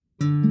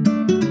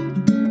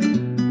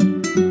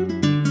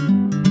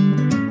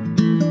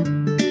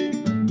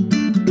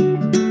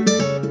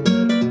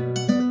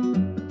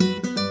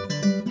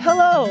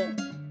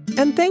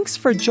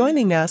for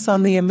joining us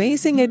on the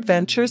amazing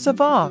adventures of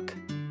Aawk.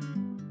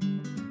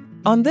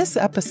 On this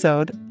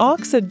episode,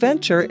 Aawk's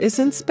adventure is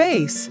in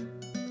space.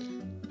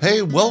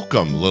 Hey,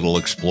 welcome, little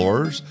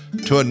explorers,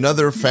 to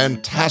another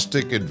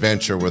fantastic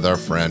adventure with our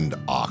friend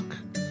Aawk,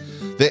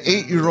 the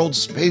 8-year-old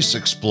space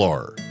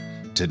explorer.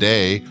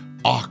 Today,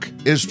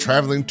 Aawk is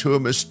traveling to a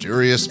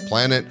mysterious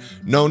planet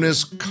known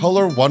as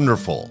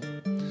Colorwonderful.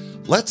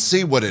 Let's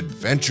see what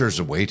adventures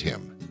await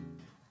him.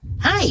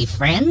 Hi,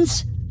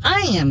 friends.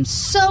 I am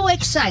so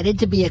excited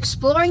to be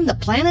exploring the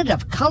planet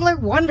of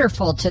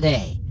Colorwonderful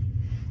today.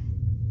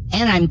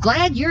 And I'm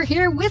glad you're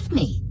here with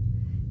me.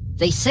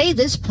 They say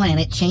this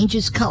planet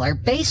changes color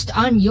based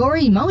on your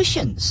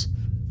emotions.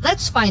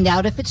 Let's find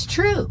out if it's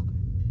true.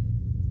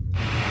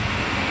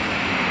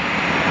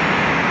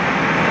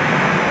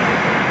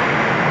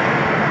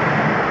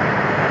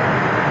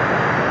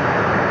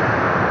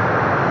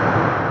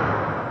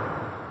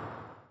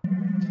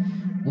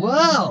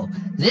 Whoa,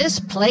 this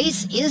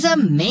place is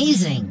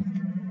amazing.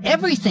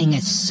 Everything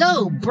is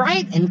so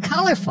bright and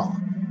colorful.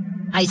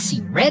 I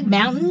see red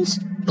mountains,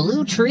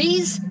 blue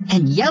trees,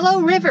 and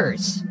yellow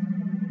rivers.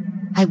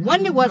 I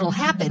wonder what'll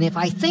happen if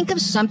I think of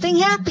something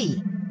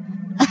happy.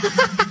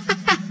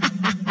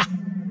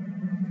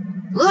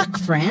 Look,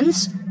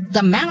 friends,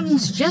 the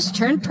mountains just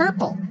turned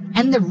purple,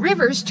 and the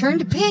rivers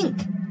turned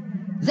pink.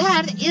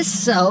 That is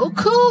so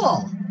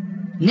cool.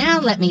 Now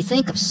let me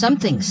think of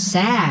something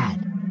sad.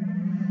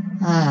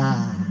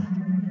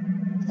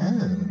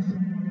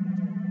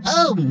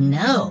 Oh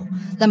no,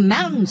 the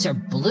mountains are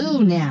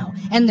blue now,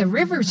 and the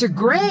rivers are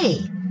gray.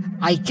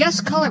 I guess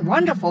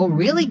Colorwonderful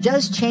really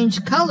does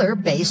change color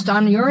based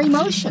on your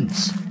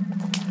emotions.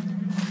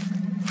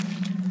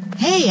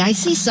 Hey, I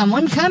see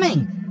someone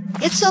coming.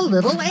 It's a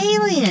little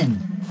alien.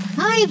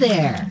 Hi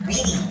there.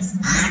 Greetings,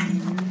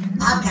 Aawk.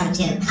 Welcome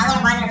to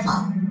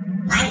Colorwonderful.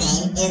 My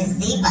name is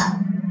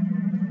Zebo.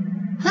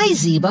 Hi,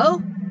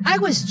 Zebo. I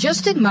was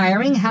just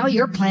admiring how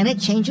your planet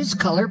changes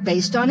color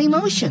based on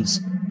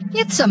emotions.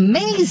 It's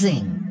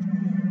amazing.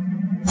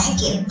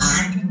 Thank you,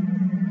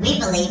 Aawk. We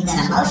believe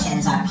that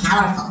emotions are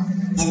powerful,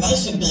 and they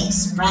should be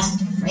expressed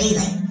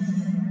freely.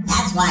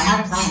 That's why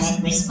our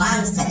planet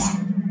responds to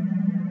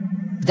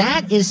them.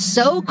 That is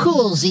so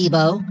cool,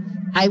 Zebo.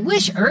 I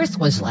wish Earth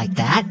was like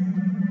that.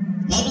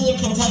 Maybe you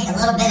can take a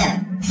little bit of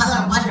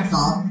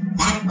Colorwonderful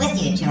back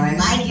with you to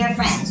remind your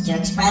friends to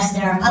express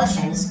their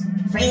emotions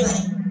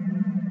freely.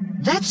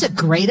 That's a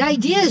great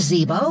idea,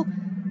 Zebo.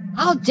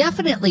 I'll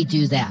definitely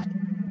do that.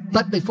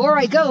 But before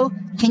I go,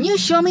 can you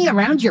show me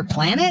around your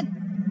planet?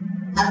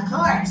 Of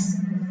course.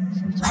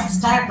 Let's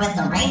start with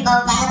the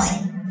Rainbow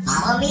Valley.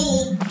 Follow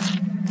me.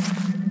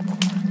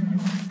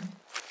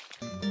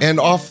 And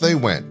off they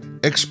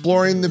went,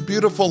 exploring the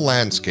beautiful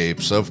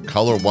landscapes of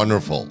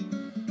Colorwonderful.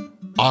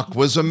 Aawk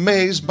was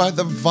amazed by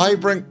the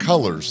vibrant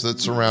colors that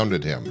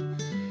surrounded him.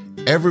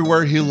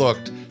 Everywhere he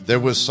looked, there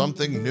was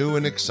something new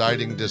and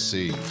exciting to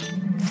see.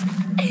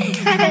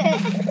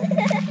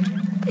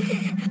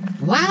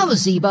 Wow,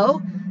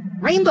 Zebo!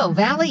 Rainbow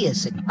Valley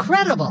is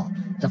incredible.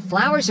 The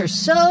flowers are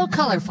so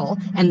colorful,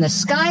 and the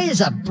sky is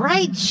a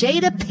bright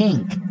shade of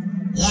pink.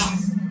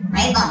 Yes,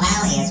 Rainbow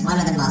Valley is one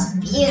of the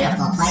most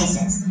beautiful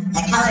places.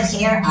 The colors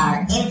here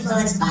are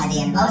influenced by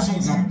the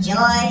emotions of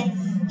joy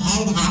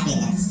and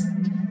happiness.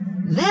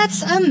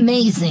 That's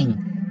amazing.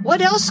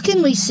 What else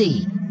can we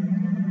see?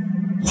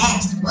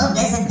 Next, we'll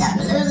visit the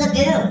Blue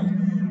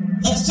Lagoon.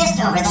 It's just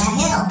over that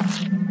hill.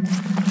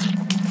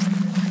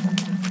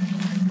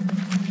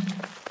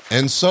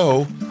 And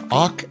so,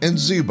 Aawk and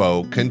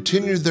Zebo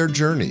continued their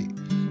journey,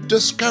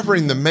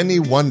 discovering the many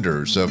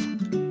wonders of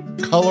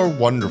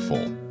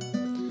Colorwonderful.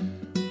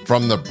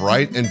 From the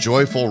bright and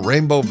joyful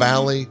Rainbow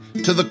Valley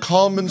to the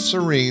calm and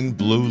serene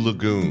Blue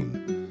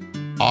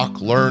Lagoon,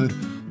 Aawk learned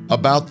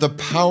about the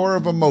power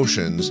of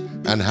emotions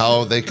and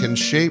how they can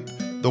shape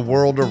the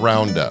world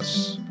around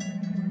us.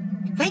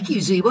 Thank you,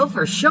 Zebo,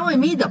 for showing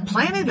me the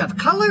planet of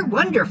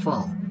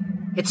Colorwonderful.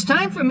 It's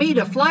time for me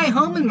to fly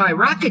home in my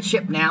rocket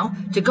ship now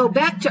to go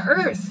back to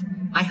Earth.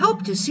 I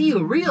hope to see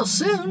you real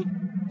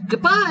soon.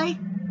 Goodbye.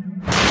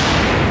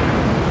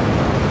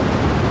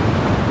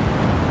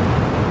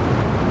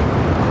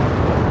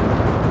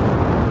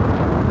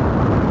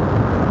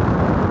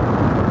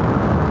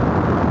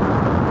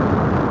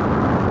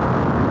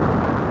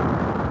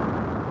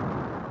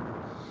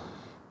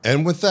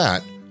 And with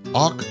that,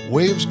 Aawk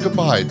waves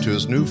goodbye to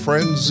his new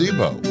friend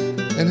Zebo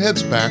and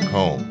heads back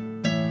home.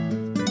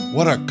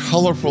 What a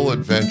colorful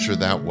adventure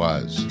that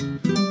was.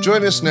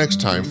 Join us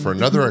next time for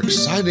another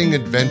exciting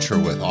adventure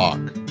with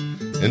Aawk.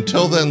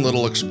 Until then,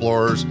 little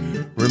explorers,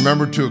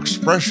 remember to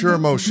express your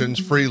emotions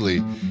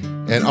freely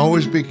and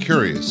always be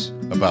curious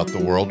about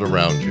the world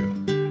around you.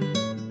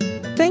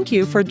 Thank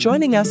you for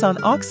joining us on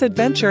Aawk's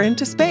adventure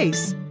into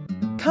space.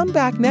 Come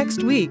back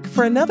next week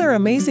for another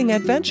amazing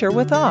adventure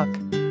with Aawk.